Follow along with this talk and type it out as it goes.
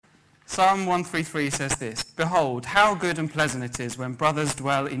Psalm 133 says this, "Behold, how good and pleasant it is when brothers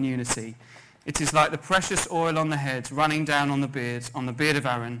dwell in unity. It is like the precious oil on the head, running down on the beard of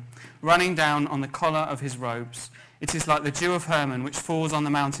Aaron, running down on the collar of his robes. It is like the dew of Hermon, which falls on the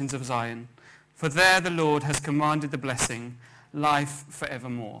mountains of Zion. For there the Lord has commanded the blessing, life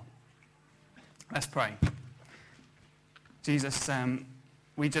forevermore." Let's pray. Jesus,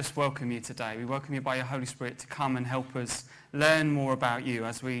 we just welcome you today. We welcome you by your Holy Spirit to come and help us learn more about you.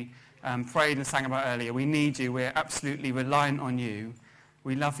 As we prayed and sang about earlier, we need you. We're absolutely reliant on you.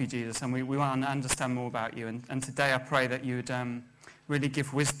 We love you, Jesus, and we want to understand more about you. And today I pray that you would really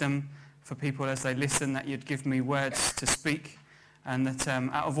give wisdom for people as they listen, that you'd give me words to speak, and that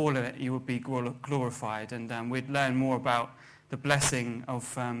out of all of it you would be glorified, and we'd learn more about the blessing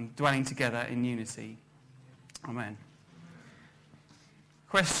of dwelling together in unity. Amen.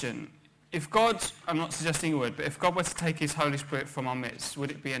 Question. If God, I'm not suggesting you would, but if God were to take his Holy Spirit from our midst,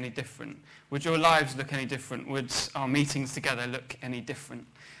 would it be any different? Would your lives look any different? Would our meetings together look any different?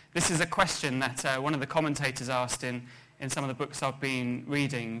 This is a question that one of the commentators asked in some of the books I've been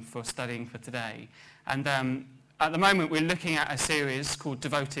reading for studying for today. And at the moment we're looking at a series called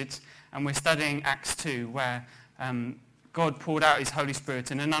Devoted, and we're studying Acts 2, where God poured out his Holy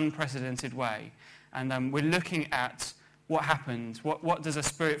Spirit in an unprecedented way. And we're looking at what happened, what does a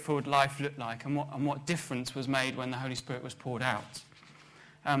Spirit-filled life look like, and what difference was made when the Holy Spirit was poured out.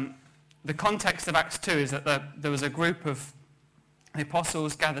 The context of Acts 2 is that there was a group of the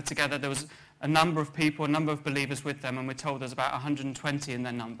apostles gathered together. There was a number of people, a number of believers with them, and we're told there's about 120 in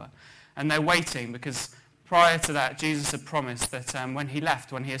their number. And they're waiting because prior to that, Jesus had promised that when he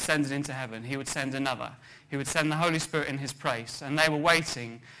left, when he ascended into heaven, he would send another. He would send the Holy Spirit in his place, and they were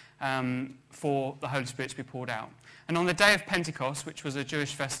waiting for the Holy Spirit to be poured out. And on the day of Pentecost, which was a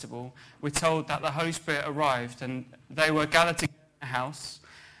Jewish festival, we're told that the Holy Spirit arrived, and they were gathered together in a house,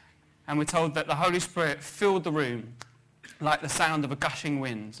 and we're told that the Holy Spirit filled the room like the sound of a gushing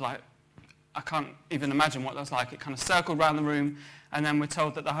wind. Like, I can't even imagine what that's like. It kind of circled around the room, and then we're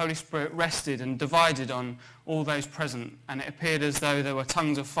told that the Holy Spirit rested and divided on all those present, and it appeared as though there were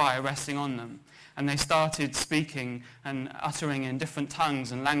tongues of fire resting on them. And they started speaking and uttering in different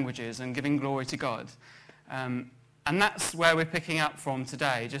tongues and languages and giving glory to God. And that's where we're picking up from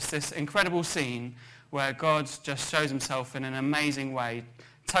today, just this incredible scene where God just shows himself in an amazing way,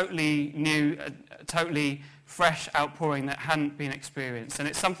 totally new, totally fresh outpouring that hadn't been experienced. And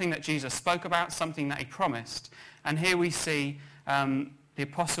it's something that Jesus spoke about, something that he promised. And here we see the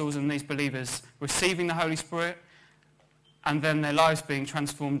apostles and these believers receiving the Holy Spirit, and then their lives being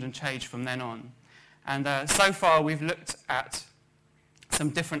transformed and changed from then on. And so far we've looked at some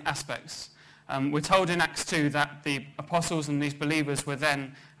different aspects. We're told in Acts 2 that the apostles and these believers were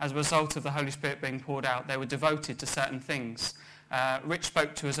then, as a result of the Holy Spirit being poured out, they were devoted to certain things. Rich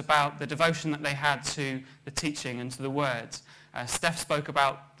spoke to us about the devotion that they had to the teaching and to the word. Steph spoke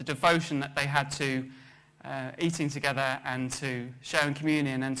about the devotion that they had to eating together and to sharing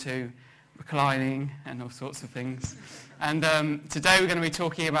communion and to reclining and all sorts of things. And today we're going to be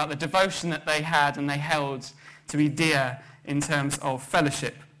talking about the devotion that they had and they held to be dear in terms of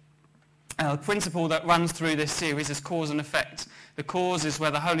fellowship. The principle that runs through this series is cause and effect. The cause is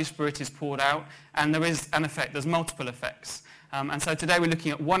where the Holy Spirit is poured out, and there is an effect. There's multiple effects. And so today we're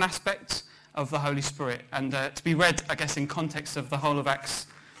looking at one aspect of the Holy Spirit, and to be read, I guess, in context of the whole of Acts.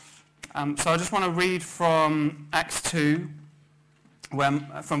 So I just want to read from Acts 2,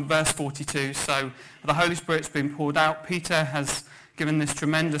 from verse 42. So the Holy Spirit's been poured out. Peter has given this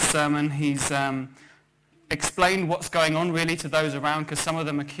tremendous sermon. He's explained what's going on really to those around, because some of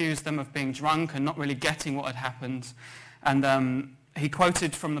them accused them of being drunk and not really getting what had happened. And he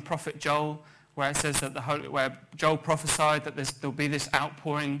quoted from the prophet Joel, where it says that where Joel prophesied that there'll be this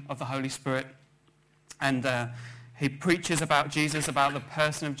outpouring of the Holy Spirit. And he preaches about Jesus, about the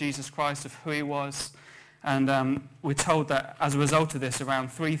person of Jesus Christ, of who he was. And we're told that as a result of this, around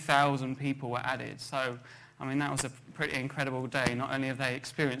 3,000 people were added. So, I mean, that was a pretty incredible day. Not only have they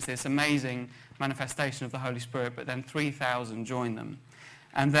experienced this amazing manifestation of the Holy Spirit, but then 3,000 joined them.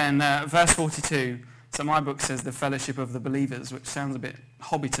 And then verse 42, so my book says the fellowship of the believers, which sounds a bit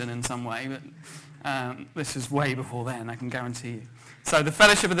Hobbiton in some way, but this is way before then, I can guarantee you. So the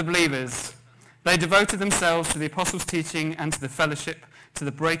fellowship of the believers, they devoted themselves to the apostles' teaching and to the fellowship, to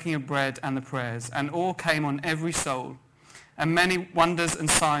the breaking of bread and the prayers, and all came on every soul. And many wonders and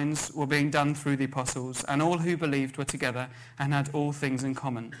signs were being done through the apostles, and all who believed were together and had all things in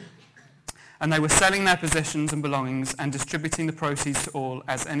common. And they were selling their possessions and belongings and distributing the proceeds to all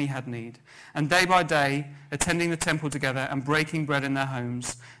as any had need. And day by day, attending the temple together and breaking bread in their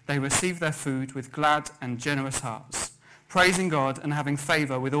homes, they received their food with glad and generous hearts, praising God and having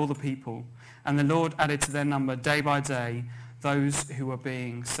favour with all the people. And the Lord added to their number day by day those who were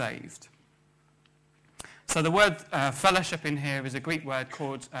being saved. So the word fellowship in here is a Greek word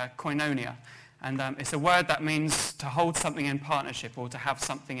called koinonia. And it's a word that means to hold something in partnership or to have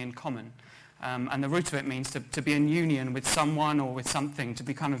something in common. And the root of it means to be in union with someone or with something, to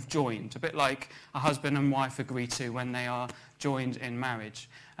be kind of joined, a bit like a husband and wife agree to when they are joined in marriage.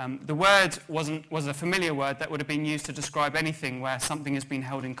 The word was a familiar word that would have been used to describe anything where something has been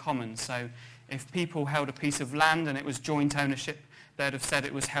held in common. So if people held a piece of land and it was joint ownership, they'd have said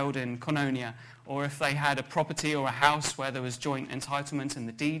it was held in koinonia. Or if they had a property or a house where there was joint entitlement in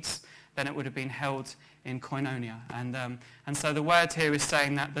the deeds, then it would have been held in koinonia. And so the word here is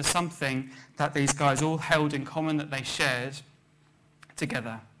saying that there's something that these guys all held in common, that they shared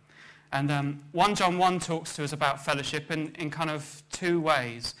together. And 1 John 1 talks to us about fellowship in kind of two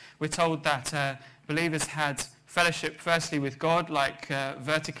ways. We're told that believers had fellowship firstly with God, like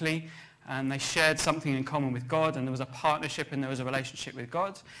vertically, and they shared something in common with God, and there was a partnership and there was a relationship with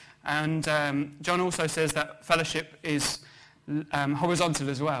God. And John also says that fellowship is horizontal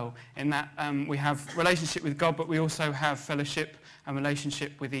as well, in that we have relationship with God, but we also have fellowship and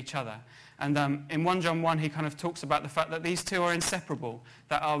relationship with each other. And in 1 John 1, he kind of talks about the fact that these two are inseparable,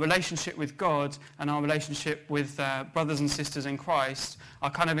 that our relationship with God and our relationship with brothers and sisters in Christ are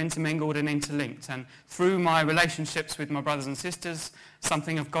kind of intermingled and interlinked. And through my relationships with my brothers and sisters,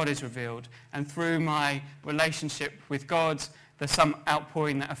 something of God is revealed. And through my relationship with God, there's some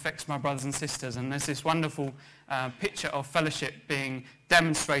outpouring that affects my brothers and sisters. And there's this wonderful picture of fellowship being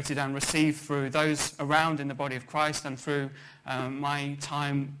demonstrated and received through those around in the body of Christ and through my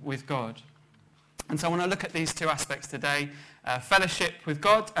time with God. And so I want to look at these two aspects today, fellowship with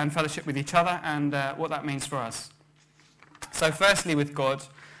God and fellowship with each other, and what that means for us. So firstly with God,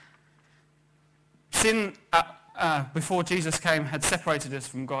 sin before Jesus came had separated us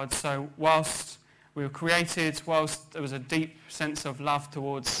from God. So whilst we were created, whilst there was a deep sense of love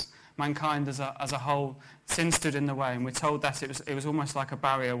towards mankind as a whole, sin stood in the way, and we're told that it was almost like a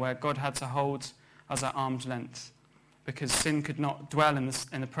barrier where God had to hold us at arm's length, because sin could not dwell in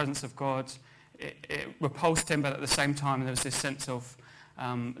the presence of God. It repulsed him, but at the same time there was this sense of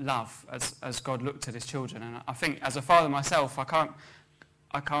love as God looked at his children. And I think as a father myself, I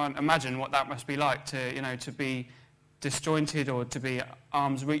can't imagine what that must be like to be disjointed or to be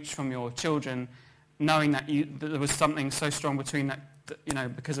arm's reach from your children, knowing that there was something so strong between that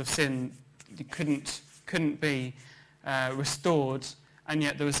because of sin you couldn't be restored, and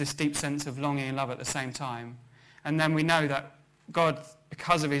yet there was this deep sense of longing and love at the same time. And then we know that God,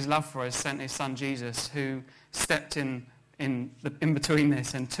 because of his love for us, sent his son Jesus, who stepped in between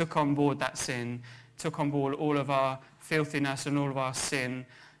this and took on board that sin, took on board all of our filthiness and all of our sin,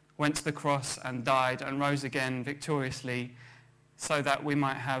 went to the cross and died and rose again victoriously, so that we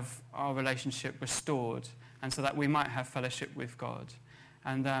might have our relationship restored and so that we might have fellowship with God.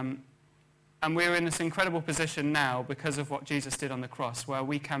 And we're in this incredible position now because of what Jesus did on the cross, where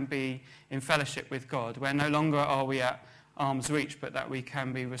we can be in fellowship with God, where no longer are we at arm's reach, but that we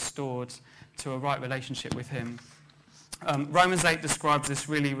can be restored to a right relationship with him. Romans 8 describes this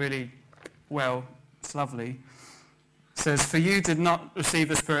really, really well. It's lovely. It says, "For you did not receive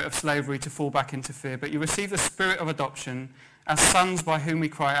the spirit of slavery to fall back into fear, but you received the spirit of adoption as sons, by whom we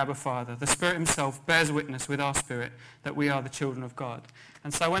cry, Abba, Father. The Spirit himself bears witness with our spirit that we are the children of God."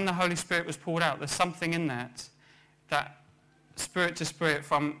 And so when the Holy Spirit was poured out, there's something in that spirit to spirit,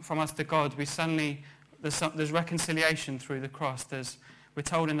 from us to God, there's reconciliation through the cross. We're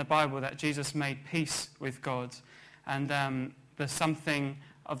told in the Bible that Jesus made peace with God. And there's something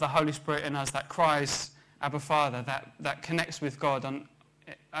of the Holy Spirit in us that cries, Abba, Father, that connects with God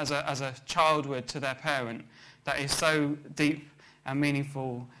as a child would to their parent, that is so deep and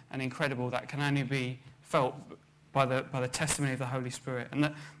meaningful and incredible that can only be felt by the testimony of the Holy Spirit. And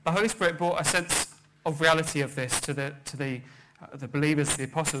the Holy Spirit brought a sense of reality of this to the believers, the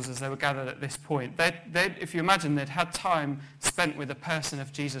apostles, as they were gathered at this point. If you imagine, they'd had time spent with the person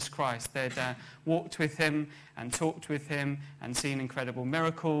of Jesus Christ. They'd walked with him and talked with him and seen incredible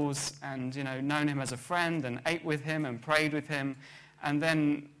miracles and known him as a friend and ate with him and prayed with him, and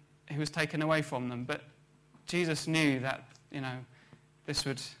then he was taken away from them. But Jesus knew that this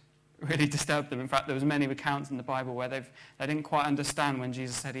would really disturb them. In fact, there was many accounts in the Bible where they didn't quite understand when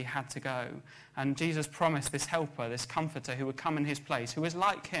Jesus said he had to go. And Jesus promised this helper, this comforter, who would come in his place, who was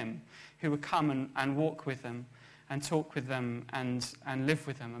like him, who would come and walk with them and talk with them and live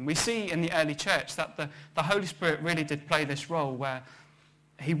with them. And we see in the early church that the Holy Spirit really did play this role, where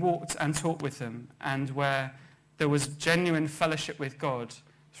he walked and talked with them, and where there was genuine fellowship with God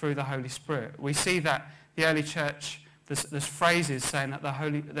through the Holy Spirit. We see that the early church there's phrases saying that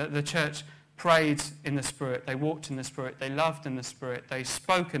the church prayed in the Spirit, they walked in the Spirit, they loved in the Spirit, they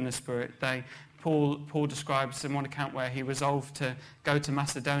spoke in the Spirit. Paul describes in one account where he resolved to go to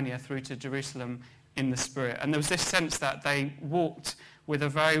Macedonia through to Jerusalem in the Spirit. And there was this sense that they walked with a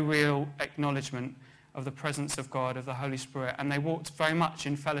very real acknowledgement of the presence of God, of the Holy Spirit, and they walked very much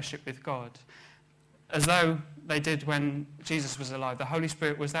in fellowship with God, as though they did when Jesus was alive. The Holy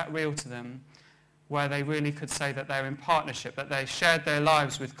Spirit was that real to them, where they really could say that they're in partnership, that they shared their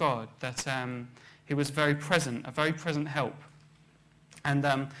lives with God, that he was very present, a very present help.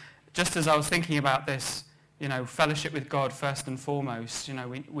 And just as I was thinking about this, fellowship with God first and foremost,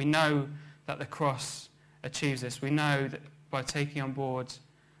 we know that the cross achieves this. We know that by taking on board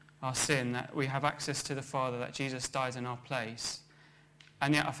our sin, that we have access to the Father, that Jesus dies in our place.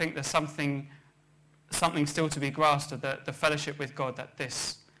 And yet I think there's something still to be grasped of the fellowship with God, that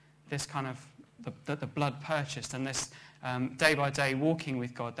this kind of the blood purchased, and this day by day walking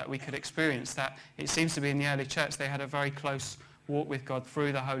with God that we could experience, that it seems to be in the early church they had a very close walk with God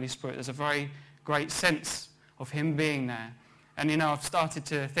through the Holy Spirit. There's a very great sense of him being there. And I've started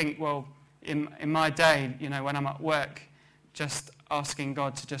to think, well, in my day, when I'm at work, just asking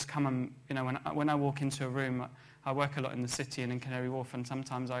God to just come and, when I walk into a room, I work a lot in the city and in Canary Wharf, and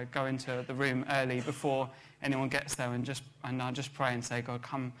sometimes I go into the room early before anyone gets there, and I just pray and say, God,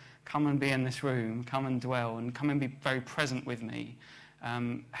 come and be in this room, come and dwell, and come and be very present with me.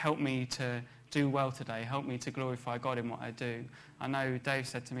 Help me to do well today. Help me to glorify God in what I do. I know Dave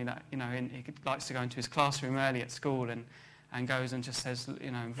said to me that he likes to go into his classroom early at school and goes and just says,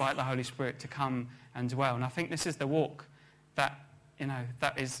 invite the Holy Spirit to come and dwell. And I think this is the walk that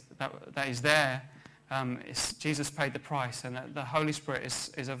is there. Jesus paid the price, and the Holy Spirit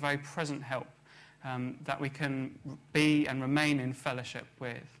is a very present help that we can be and remain in fellowship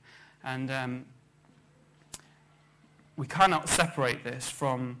with. And we cannot separate this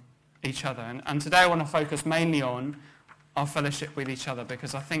from each other. And today I want to focus mainly on our fellowship with each other,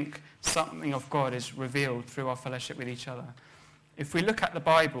 because I think something of God is revealed through our fellowship with each other. If we look at the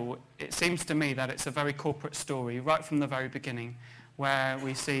Bible, it seems to me that it's a very corporate story right from the very beginning, where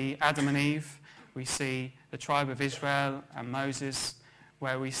we see Adam and Eve, we see the tribe of Israel and Moses,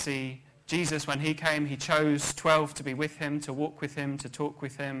 where we see Jesus, when he came, he chose 12 to be with him, to walk with him, to talk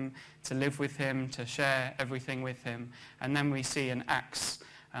with him, to live with him, to share everything with him. And then we see in Acts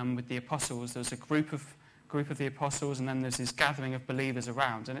with the apostles, there's a group of the apostles, and then there's this gathering of believers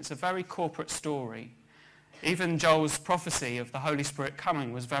around. And it's a very corporate story. Even Joel's prophecy of the Holy Spirit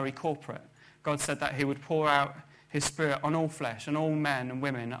coming was very corporate. God said that he would pour out his Spirit on all flesh, on all men and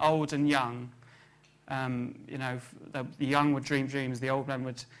women, old and young. The young would dream dreams, the old men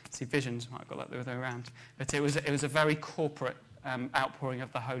would see visions. I got that the other way around. But it was a very corporate outpouring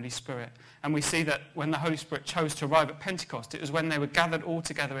of the Holy Spirit. And we see that when the Holy Spirit chose to arrive at Pentecost, it was when they were gathered all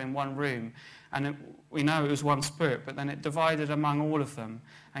together in one room. And we know it was one Spirit, but then it divided among all of them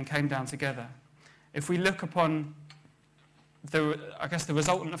and came down together. If we look upon the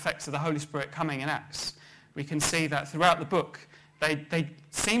resultant effects of the Holy Spirit coming in Acts, we can see that throughout the book, they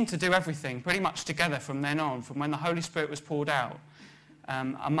seemed to do everything pretty much together from then on. From when the Holy Spirit was poured out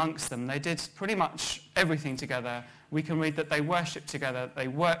amongst them, they did pretty much everything together. We can read that they worshipped together, they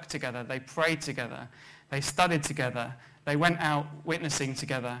worked together, they prayed together, they studied together, they went out witnessing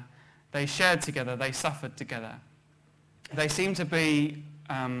together, they shared together, they suffered together. They seemed to be,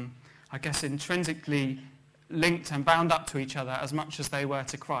 intrinsically linked and bound up to each other as much as they were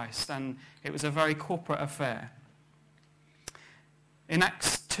to Christ, and it was a very corporate affair. In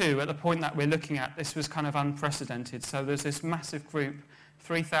Acts 2, at the point that we're looking at, this was kind of unprecedented. So there's this massive group,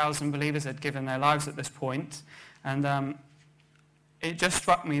 3,000 believers had given their lives at this point, and it just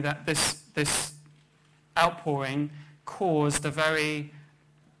struck me that this outpouring caused a very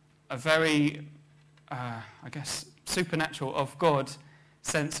supernatural of God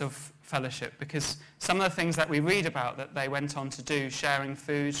sense of fellowship, because some of the things that we read about that they went on to do, sharing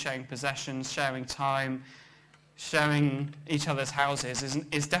food, sharing possessions, sharing time, sharing each other's houses,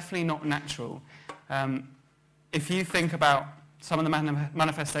 is definitely not natural. If you think about some of the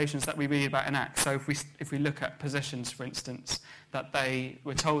manifestations that we read about in Acts, so if we look at possessions, for instance, that they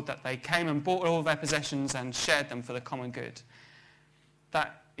were told that they came and bought all their possessions and shared them for the common good,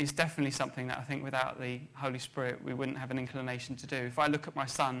 that is definitely something that I think without the Holy Spirit we wouldn't have an inclination to do. If I look at my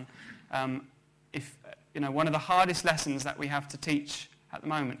son, one of the hardest lessons that we have to teach at the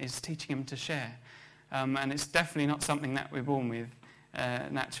moment is teaching him to share. And it's definitely not something that we're born with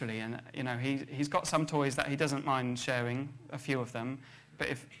naturally. And he's got some toys that he doesn't mind sharing, a few of them. But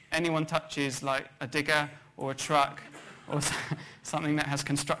if anyone touches like a digger or a truck or something that has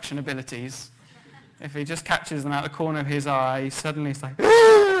construction abilities, if he just catches them out the corner of his eye, suddenly it's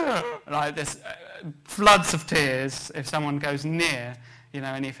like this, floods of tears if someone goes near,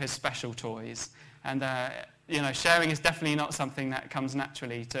 any of his special toys. And, sharing is definitely not something that comes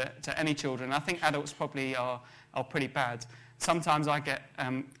naturally to any children. I think adults probably are pretty bad. Sometimes I get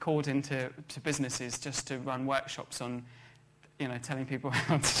called into businesses just to run workshops on, telling people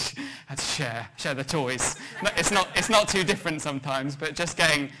how to share the toys. It's not too different sometimes, but just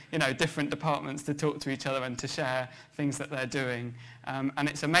getting, different departments to talk to each other and to share things that they're doing. And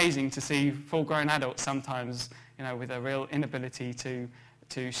it's amazing to see full-grown adults sometimes, with a real inability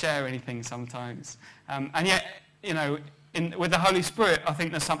to share anything sometimes. And yet, with the Holy Spirit, I think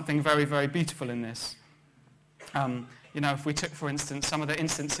there's something very, very beautiful in this. If we took, for instance, some of the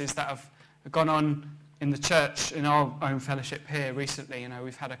instances that have gone on in the church, in our own fellowship here recently,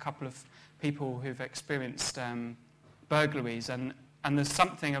 we've had a couple of people who've experienced burglaries, and there's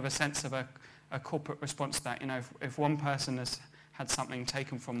something of a sense of a corporate response to that. If one person has had something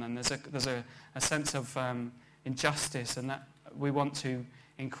taken from them, there's a sense of injustice, and that we want to,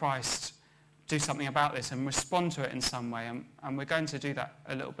 in Christ, do something about this and respond to it in some way, and we're going to do that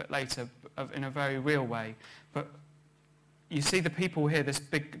a little bit later in a very real way. But you see the people here,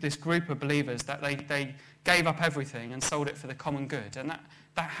 this group of believers, that they gave up everything and sold it for the common good, and that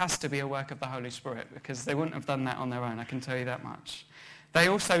has to be a work of the Holy Spirit, because they wouldn't have done that on their own, I can tell you that much. They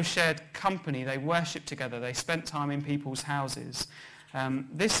also shared company, they worshipped together, they spent time in people's houses.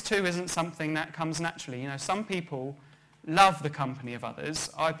 This too isn't something that comes naturally. Some people love the company of others.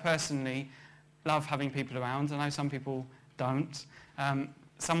 I personally love having people around. I know some people don't.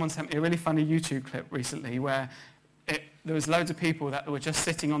 Someone sent me a really funny YouTube clip recently where there was loads of people that were just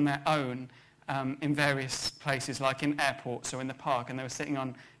sitting on their own in various places, like in airports or in the park, and they were sitting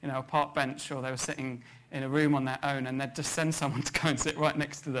on a park bench, or they were sitting in a room on their own, and they'd just send someone to go and sit right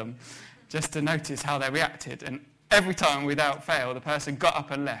next to them just to notice how they reacted. And every time, without fail, the person got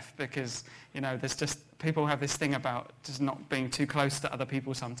up and left, because there's just, people have this thing about just not being too close to other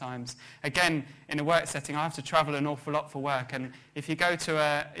people sometimes. Again, in a work setting, I have to travel an awful lot for work, and if you go to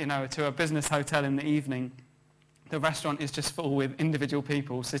a business hotel in the evening, the restaurant is just full with individual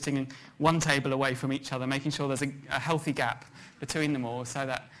people sitting in one table away from each other, making sure there's a healthy gap between them all, so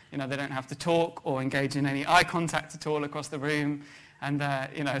that they don't have to talk or engage in any eye contact at all across the room. And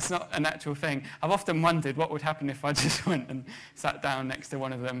it's not a natural thing. I've often wondered what would happen if I just went and sat down next to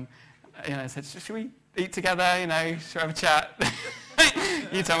one of them, and said, "Should we eat together? Should we have a chat?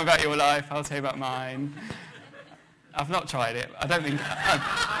 You tell me about your life, I'll tell you about mine." I've not tried it. I don't think.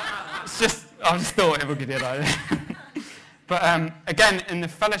 I just thought it would be a good idea. But again, in the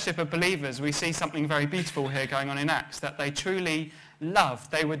fellowship of believers, we see something very beautiful here going on in Acts, that they truly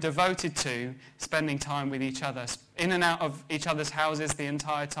loved. They were devoted to spending time with each other, in and out of each other's houses the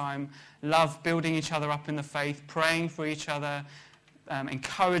entire time, love building each other up in the faith, praying for each other,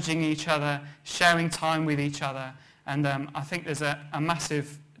 encouraging each other, sharing time with each other. And I think there's a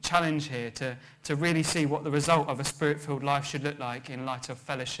massive challenge here to really see what the result of a spirit-filled life should look like in light of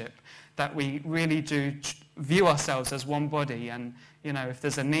fellowship, that we really do view ourselves as one body, and if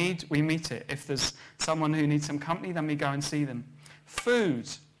there's a need, we meet it. If there's someone who needs some company, then we go and see them. Food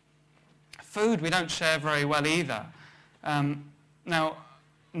we don't share very well either. Now,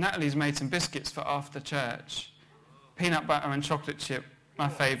 Natalie's made some biscuits for after church. Peanut butter and chocolate chip, my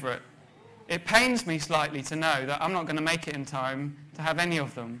favourite. It pains me slightly to know that I'm not going to make it in time to have any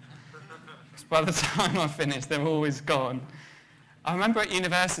of them. Because by the time I finish, they're always gone. I remember at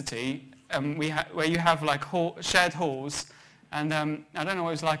university, where you have like shared halls, and I don't know what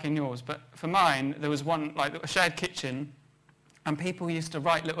it was like in yours, but for mine, there was one, like a shared kitchen, and people used to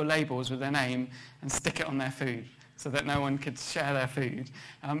write little labels with their name and stick it on their food so that no one could share their food.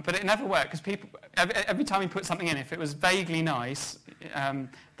 But it never worked, because people, every time you put something in, if it was vaguely nice,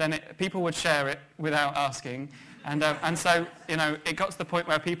 then people would share it without asking. And so, it got to the point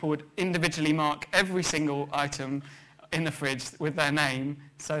where people would individually mark every single item in the fridge with their name,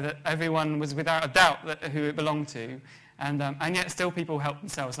 so that everyone was without a doubt who it belonged to. And yet still people helped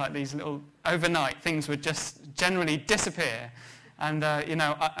themselves, like these little overnight things would just generally disappear. And,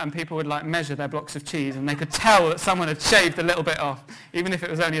 and people would like measure their blocks of cheese, and they could tell that someone had shaved a little bit off, even if it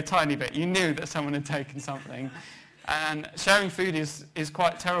was only a tiny bit. You knew that someone had taken something. And sharing food is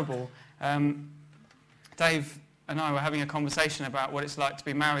quite terrible. Dave and I were having a conversation about what it's like to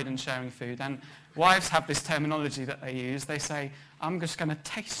be married and sharing food. And wives have this terminology that they use. They say, "I'm just going to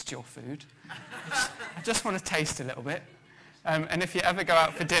taste your food. I just want to taste a little bit." And if you ever go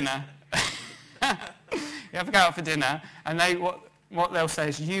out for dinner, and what they'll say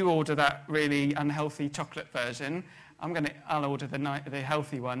is, "You order that really unhealthy chocolate version. I'll order the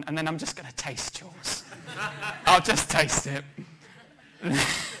healthy one, and then I'm just going to taste yours. I'll just taste it.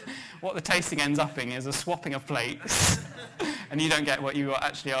 What the tasting ends up in is a swapping of plates, and you don't get what you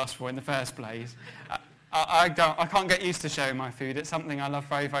actually asked for in the first place. I can't get used to sharing my food. It's something I love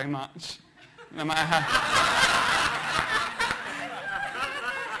very, very much, no matter how.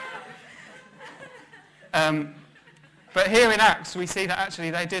 But here in Acts, we see that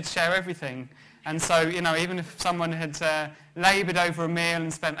actually they did share everything. And so, even if someone had laboured over a meal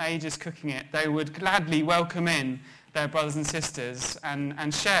and spent ages cooking it, they would gladly welcome in their brothers and sisters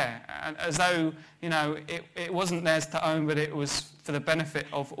and share, as though, it wasn't theirs to own, but it was for the benefit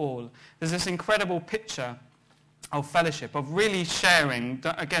of all. There's this incredible picture of fellowship, of really sharing.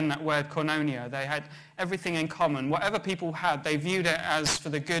 Again, that word koinonia. They had everything in common. Whatever people had, they viewed it as for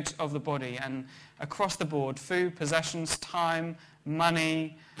the good of the body. And across the board, food, possessions, time,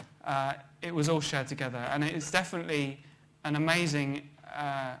 money, it was all shared together. And it is definitely an amazing,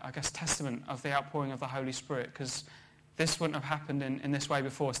 testament of the outpouring of the Holy Spirit, because this wouldn't have happened in this way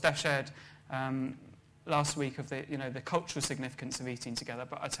before. Steph shared last week of the cultural significance of eating together,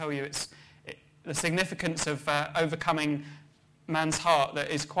 but I tell you, the significance of overcoming man's heart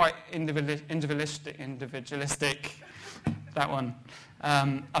that is quite individualistic. That one,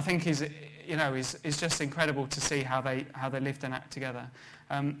 I think is just incredible to see how they lived and act together.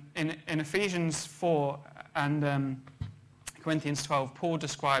 In Ephesians 4 and Corinthians 12, Paul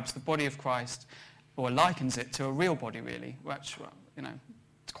describes the body of Christ, or likens it to a real body, really, which,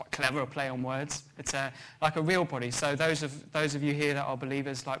 it's quite clever, a play on words. It's like a real body. So those of you here that are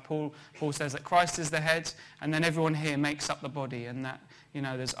believers, like Paul says that Christ is the head, and then everyone here makes up the body, and that,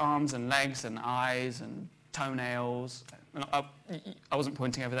 there's arms and legs and eyes and toenails. I wasn't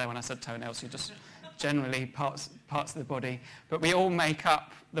pointing over there when I said toenails, you're just generally parts of the body. But we all make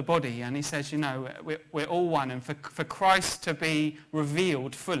up the body, and he says, we're all one, and for Christ to be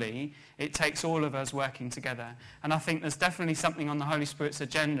revealed fully, it takes all of us working together. And I think there's definitely something on the Holy Spirit's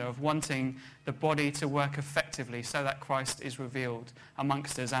agenda of wanting the body to work effectively so that Christ is revealed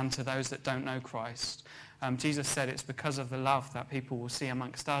amongst us and to those that don't know Christ. Jesus said it's because of the love that people will see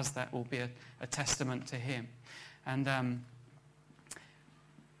amongst us that will be a testament to him. And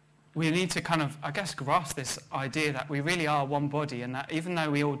we need to kind of, grasp this idea that we really are one body, and that even though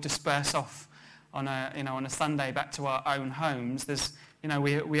we all disperse off on a Sunday back to our own homes, there's,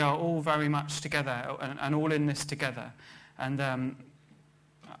 we are all very much together and all in this together. And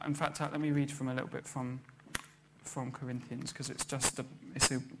in fact, let me read from a little bit from Corinthians, because it's just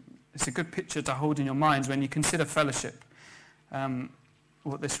it's a good picture to hold in your minds when you consider fellowship,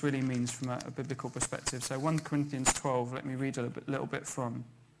 what this really means from a biblical perspective. So 1 Corinthians 12, let me read a little bit from.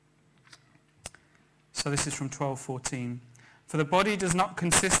 So this is from 12:14. For the body does not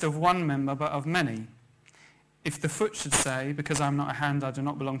consist of one member, but of many. If the foot should say, because I'm not a hand, I do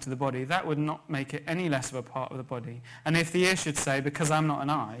not belong to the body, that would not make it any less of a part of the body. And if the ear should say, because I'm not an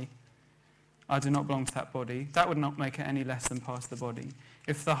eye, I do not belong to that body, that would not make it any less than part of the body.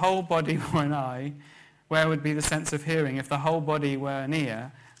 If the whole body were an eye, where would be the sense of hearing? If the whole body were an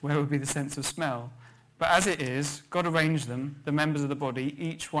ear, where would be the sense of smell? But as it is, God arranged them, the members of the body,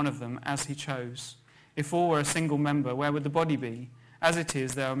 each one of them as he chose. If all were a single member, where would the body be? As it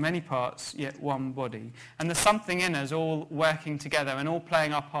is, there are many parts, yet one body. And there's something in us all working together and all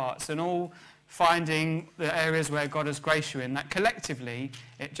playing our parts and all finding the areas where God has graced you in, that collectively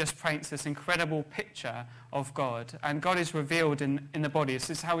it just paints this incredible picture of God. And God is revealed in the body. This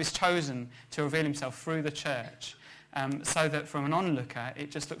is how he's chosen to reveal himself through the church, so that from an onlooker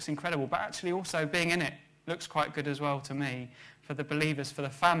it just looks incredible. But actually also being in it looks quite good as well to me. For the believers, for the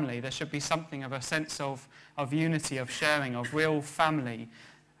family, there should be something of a sense of unity, of sharing, of real family.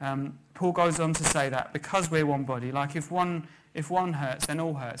 Paul goes on to say that because we're one body, like if one hurts, then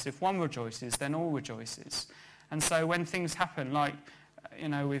all hurts. If one rejoices, then all rejoices. And so when things happen, like,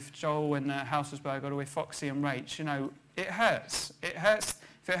 with Joel and Housersburg, or with Foxy and Rach, it hurts. It hurts.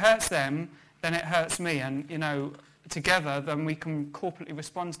 If it hurts them, then it hurts me. And, together, then we can corporately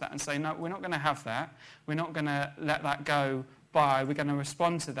respond to that and say, no, we're not going to have that. We're not going to let that go by. We're going to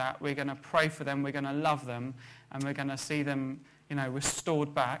respond to that. We're going to pray for them. We're going to love them, and we're going to see them,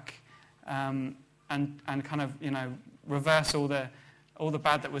 restored back, and kind of, reverse all the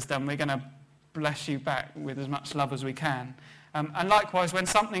bad that was done. We're going to bless you back with as much love as we can. And likewise, when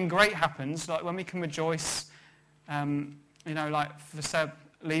something great happens, like when we can rejoice, like for Seb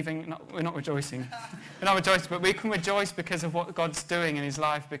leaving, we're not rejoicing. We're not rejoicing, but we can rejoice because of what God's doing in his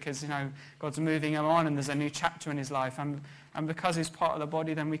life, because, God's moving him on and there's a new chapter in his life. And because he's part of the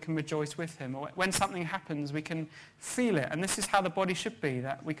body, then we can rejoice with him. Or when something happens, we can feel it. And this is how the body should be,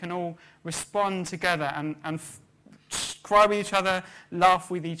 that we can all respond together and cry with each other,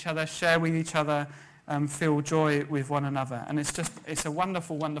 laugh with each other, share with each other, feel joy with one another. And it's a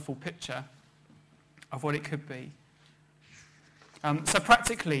wonderful, wonderful picture of what it could be. So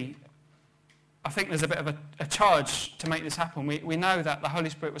practically, I think there's a bit of a charge to make this happen. We know that the Holy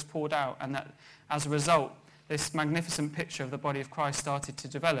Spirit was poured out, and that as a result, this magnificent picture of the body of Christ started to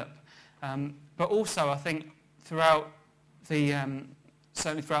develop. But also, I think throughout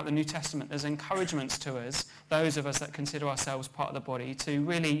certainly throughout the New Testament, there's encouragements to us, those of us that consider ourselves part of the body, to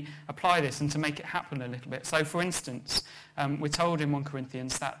really apply this and to make it happen a little bit. So, for instance, we're told in 1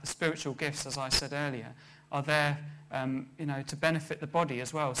 Corinthians that the spiritual gifts, as I said earlier, are there to benefit the body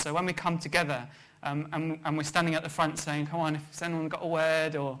as well. So when we come together and we're standing at the front saying, come on, if anyone got a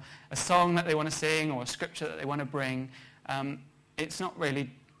word or a song that they want to sing or a scripture that they want to bring, it's not really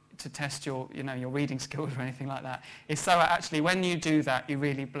to test your reading skills or anything like that. It's so actually when you do that, you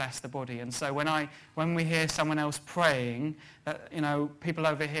really bless the body. And so when we hear someone else praying, people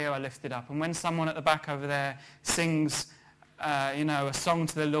over here are lifted up. And when someone at the back over there sings a song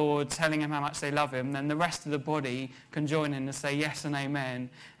to the Lord, telling him how much they love him, then the rest of the body can join in and say yes and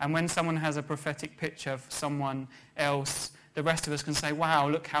amen. And when someone has a prophetic picture of someone else, the rest of us can say, wow,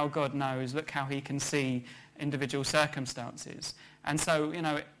 look how God knows, look how he can see individual circumstances. And so,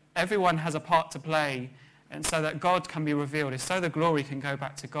 everyone has a part to play, and so that God can be revealed. It's so the glory can go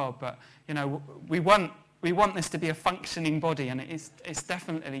back to God. But, we want this to be a functioning body, and it's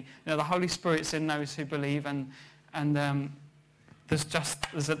definitely, the Holy Spirit's in those who believe, and there's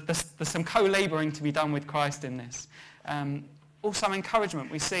some co-laboring to be done with Christ in this. Also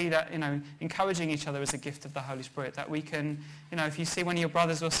encouragement. We see that, encouraging each other is a gift of the Holy Spirit, that we can, if you see one of your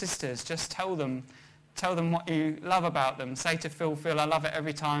brothers or sisters, just tell them what you love about them. Say to Phil, I love it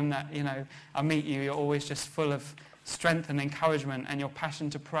every time that, I meet you. You're always just full of strength and encouragement and your passion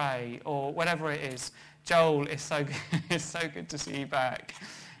to pray, or whatever it is. Joel, it's so good, it's so good to see you back.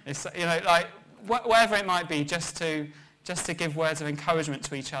 It's, whatever it might be, just to give words of encouragement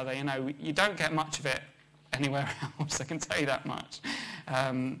to each other. You don't get much of it anywhere else, I can tell you that much.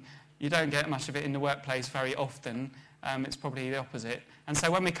 You don't get much of it in the workplace very often. It's probably the opposite. And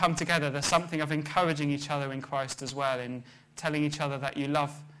so when we come together, there's something of encouraging each other in Christ as well, in telling each other that you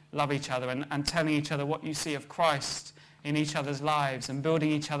love each other, and telling each other what you see of Christ in each other's lives, and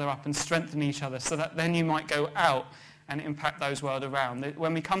building each other up and strengthening each other, so that then you might go out and impact those world around.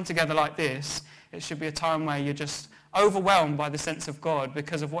 When we come together like this, it should be a time where you're just overwhelmed by the sense of God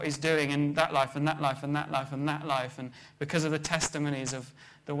because of what he's doing in that life and that life and that life and that life, and because of the testimonies of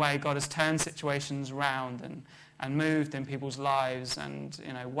the way God has turned situations around and moved in people's lives, and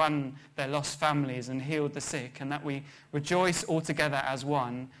won their lost families and healed the sick, and that we rejoice all together as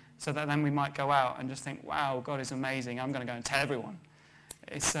one, so that then we might go out and just think, wow, God is amazing, I'm going to go and tell everyone.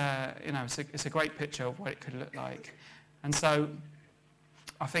 It's a great picture of what it could look like. And so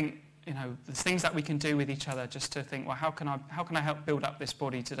I think there's things that we can do with each other, just to think, well, how can I help build up this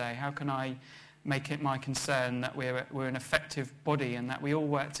body today? How can I make it my concern that we're an effective body and that we all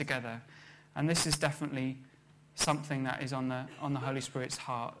work together? And this is definitely something that is on the Holy Spirit's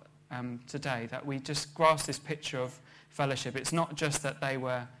heart today, that we just grasp this picture of fellowship. It's not just that they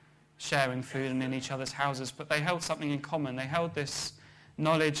were sharing food and in each other's houses, but they held something in common. They held this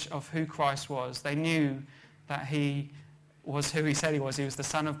knowledge of who Christ was. They knew that he was who he said he was. He was the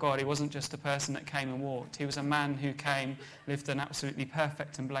Son of God. He wasn't just a person that came and walked. He was a man who came, lived an absolutely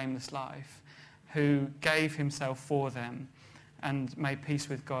perfect and blameless life, who gave himself for them and made peace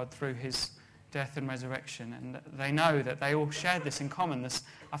with God through his death and resurrection. And they know that they all shared this in common.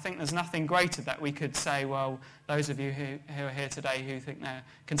 I think there's nothing greater that we could say, well, those of you who are here today who think they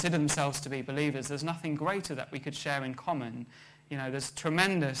consider themselves to be believers, there's nothing greater that we could share in common. There's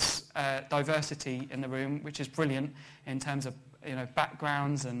tremendous diversity in the room, which is brilliant in terms of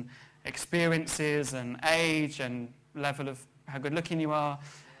backgrounds and experiences and age and level of how good looking you are.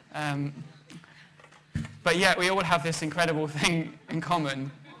 But yet we all have this incredible thing in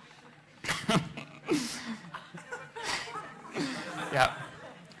common. Yeah.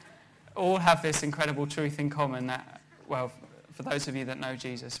 All have this incredible truth in common that, well, for those of you that know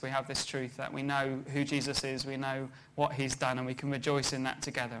Jesus, we have this truth that we know who Jesus is, we know what he's done, and we can rejoice in that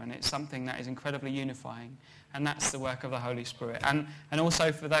together. And it's something that is incredibly unifying. And that's the work of the Holy Spirit. And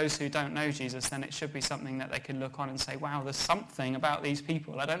also for those who don't know Jesus, then it should be something that they can look on and say, wow, there's something about these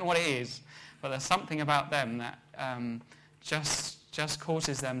people. I don't know what it is, but there's something about them that just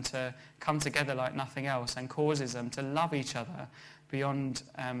causes them to come together like nothing else, and causes them to love each other beyond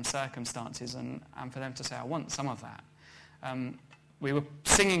circumstances, and for them to say, I want some of that. We were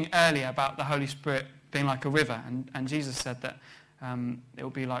singing earlier about the Holy Spirit being like a river, and Jesus said that it will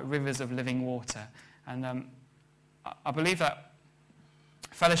be like rivers of living water. And I believe that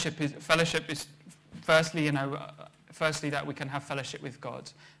fellowship is firstly, firstly that we can have fellowship with God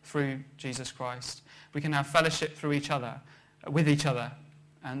through Jesus Christ. We can have fellowship through each other, with each other,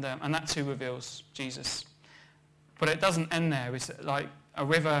 and that too reveals Jesus. But it doesn't end there. It's like a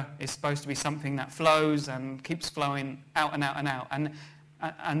river is supposed to be something that flows and keeps flowing out and out and out.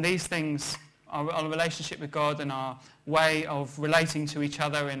 And these things, our relationship with God and our way of relating to each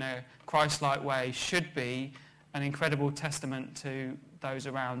other in a Christ-like way should be an incredible testament to those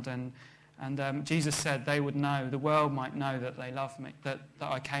around. And Jesus said they would know, the world might know that they love me, that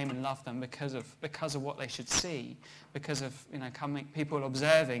I came and loved them because of what they should see, because of people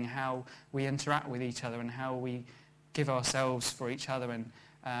observing how we interact with each other and how we give ourselves for each other and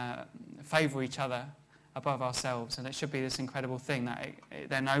favour each other above ourselves. And it should be this incredible thing that it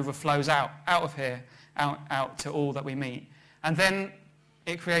then overflows out of here, out to all that we meet. And then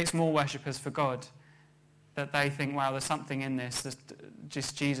it creates more worshippers for God, that they think, wow, there's something in this,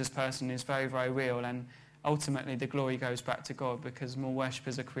 just Jesus person is very, very real, and ultimately the glory goes back to God because more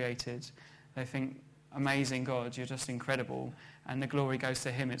worshippers are created. They think, amazing God, you're just incredible, and the glory goes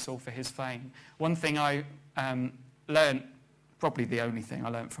to him, it's all for his fame. One thing I learned, probably the only thing I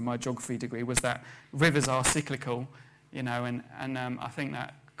learned from my geography degree, was that rivers are cyclical, and I think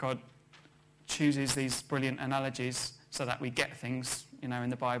that God chooses these brilliant analogies so that we get things, in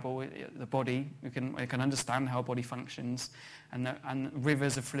the Bible, the body, we can understand how a body functions, and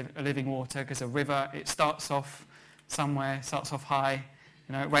rivers of living water, because a river, it starts off somewhere, starts off high,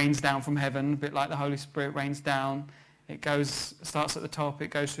 it rains down from heaven, a bit like the Holy Spirit rains down. It starts at the top, it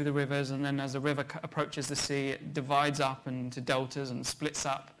goes through the rivers, and then as the river approaches the sea, it divides up into deltas and splits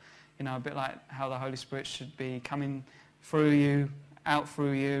up, a bit like how the Holy Spirit should be coming through you, out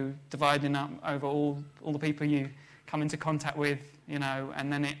through you, dividing up over all the people you come into contact with,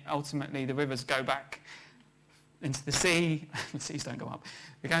 and then ultimately the rivers go back into the sea. The seas don't go up.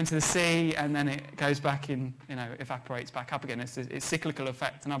 They go into the sea, and then it goes back in, evaporates back up again. It's cyclical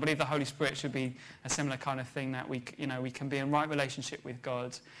effect, and I believe the Holy Spirit should be a similar kind of thing, that we can be in right relationship with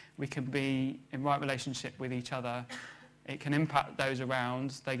God. We can be in right relationship with each other. It can impact those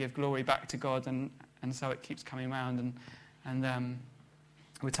around. They give glory back to God, and so it keeps coming around. And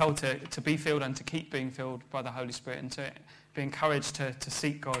we're told to be filled and to keep being filled by the Holy Spirit, and to be encouraged to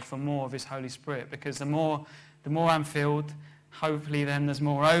seek God for more of his Holy Spirit, because the more I'm filled, hopefully then there's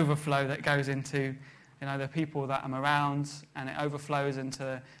more overflow that goes into the people that I'm around, and it overflows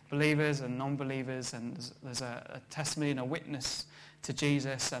into believers and non-believers, and there's a testimony and a witness to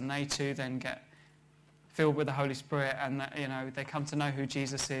Jesus, and they too then get filled with the Holy Spirit, and they come to know who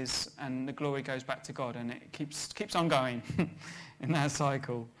Jesus is, and the glory goes back to God, and it keeps on going in that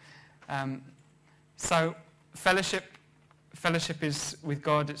cycle. So fellowship is with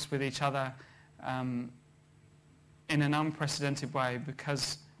God, it's with each other in an unprecedented way,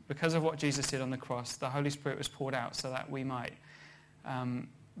 because of what Jesus did on the cross. The Holy Spirit was poured out so that we might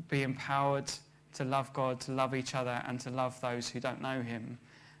be empowered to love God, to love each other, and to love those who don't know him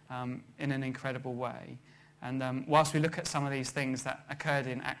in an incredible way. And whilst we look at some of these things that occurred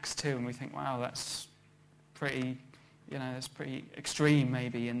in Acts 2, and we think, wow, that's pretty extreme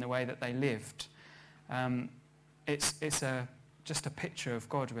maybe in the way that they lived, it's just a picture of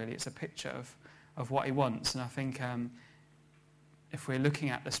God, really. It's a picture of what he wants. And I think if we're looking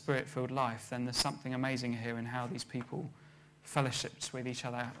at the Spirit-filled life, then there's something amazing here in how these people fellowshipped with each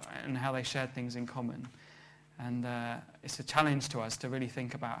other and how they shared things in common. And it's a challenge to us to really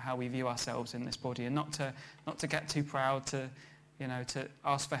think about how we view ourselves in this body, and not to get too proud to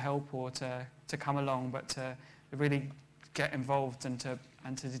ask for help or to come along, but to really get involved and to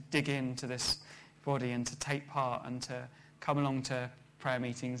dig into this body and to take part and to come along to prayer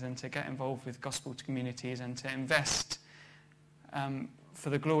meetings and to get involved with gospel communities and to invest for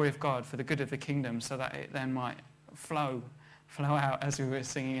the glory of God, for the good of the kingdom, so that it then might flow out, as we were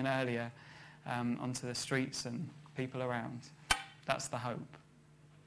singing in earlier, onto the streets and people around. That's the hope.